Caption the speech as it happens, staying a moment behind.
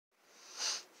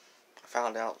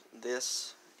found out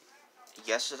this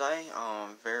yesterday.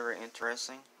 Very, very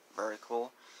interesting. Very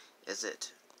cool. Is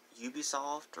it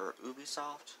Ubisoft or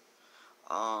Ubisoft?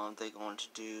 They're going to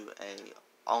do a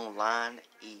online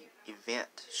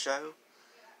event show.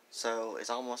 So it's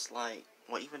almost like,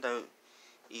 well, even though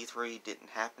E3 didn't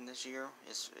happen this year,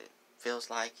 it feels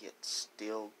like it's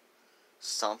still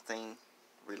something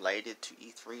related to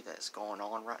E3 that's going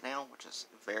on right now, which is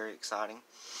very exciting.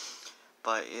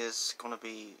 But it's going to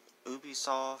be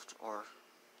Ubisoft or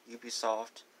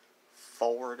Ubisoft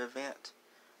Forward event.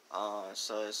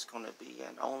 So it's going to be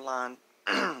an online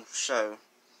show,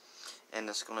 and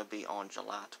it's going to be on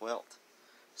July 12th.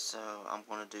 So I'm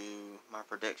going to do my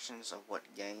predictions of what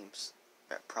games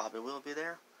that probably will be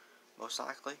there, most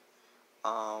likely.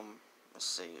 Let's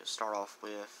see, start off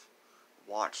with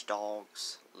Watch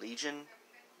Dogs Legion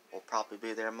will probably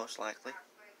be there most likely.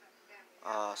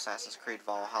 Assassin's Creed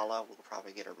Valhalla will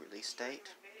probably get a release date.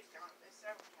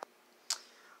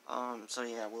 So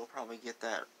yeah, we'll probably get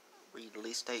that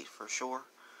release date for sure.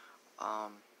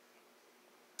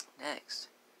 Next,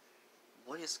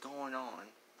 what is going on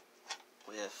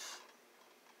with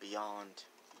Beyond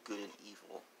Good and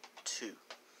Evil 2?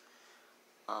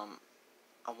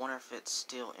 I wonder if it's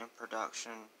still in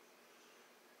production,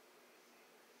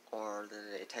 or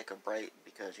did they take a break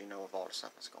because of all the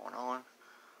stuff that's going on.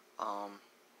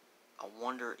 I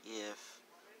wonder if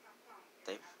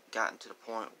they've gotten to the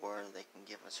point where they can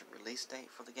give us a release date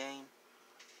for the game,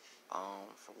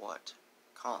 for what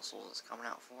console it's coming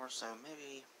out for. So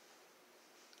maybe,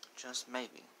 just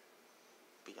maybe,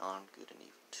 Beyond Good and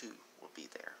Evil 2 will be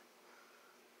there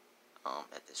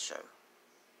at this show.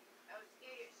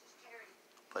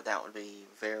 But that would be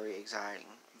very exciting,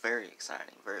 very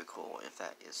cool if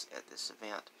that is at this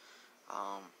event.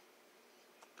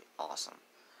 Be awesome.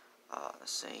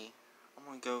 Let's see. I'm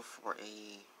gonna go for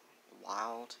a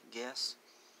wild guess,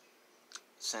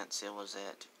 since it was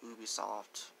at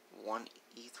Ubisoft 1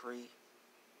 E3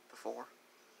 before.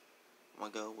 I'm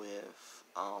gonna go with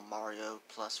Mario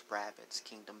plus Rabbids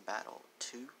Kingdom Battle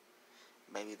 2.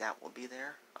 Maybe that will be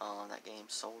there. That game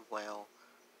sold well,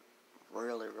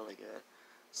 really good.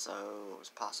 So there's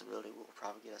a possibility we'll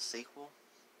probably get a sequel.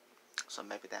 So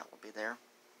maybe that will be there.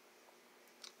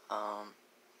 I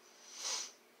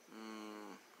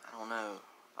don't know.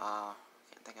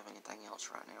 Can't think of anything else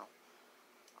right now.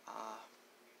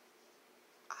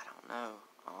 I don't know.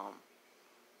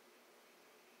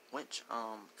 Which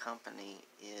company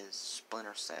is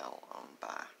Splinter Cell owned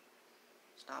by?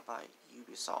 It's not by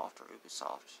Ubisoft or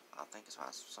Ubisoft. I think it's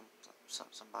by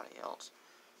somebody else.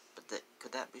 But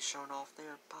could that be shown off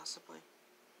there, possibly?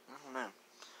 I don't know.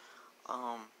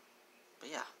 But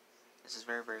yeah, this is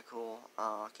very cool.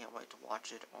 I can't wait to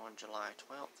watch it on July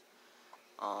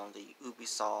 12th. The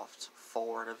Ubisoft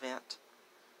Forward event.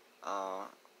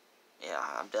 Yeah,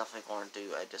 I'm definitely going to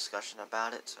do a discussion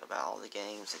about it, about all the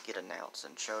games that get announced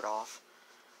and showed off.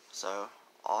 So,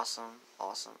 awesome.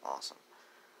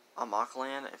 I'm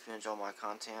Auckland. If you enjoy my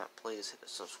content, please hit the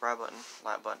subscribe button,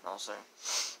 like button also.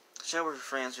 Share with your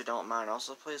friends who don't mind.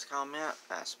 Also, please comment,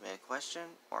 ask me a question,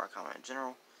 or a comment in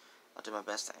general. I'll do my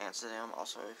best to answer them.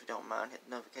 Also, if you don't mind, hit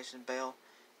the notification bell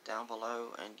down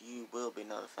below, and you will be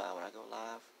notified when I go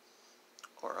live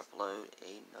or upload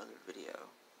another video.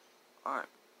 Alright.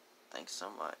 Thanks so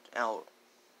much. Oh,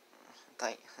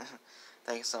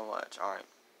 thanks so much. Alright.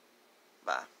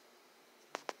 Bye.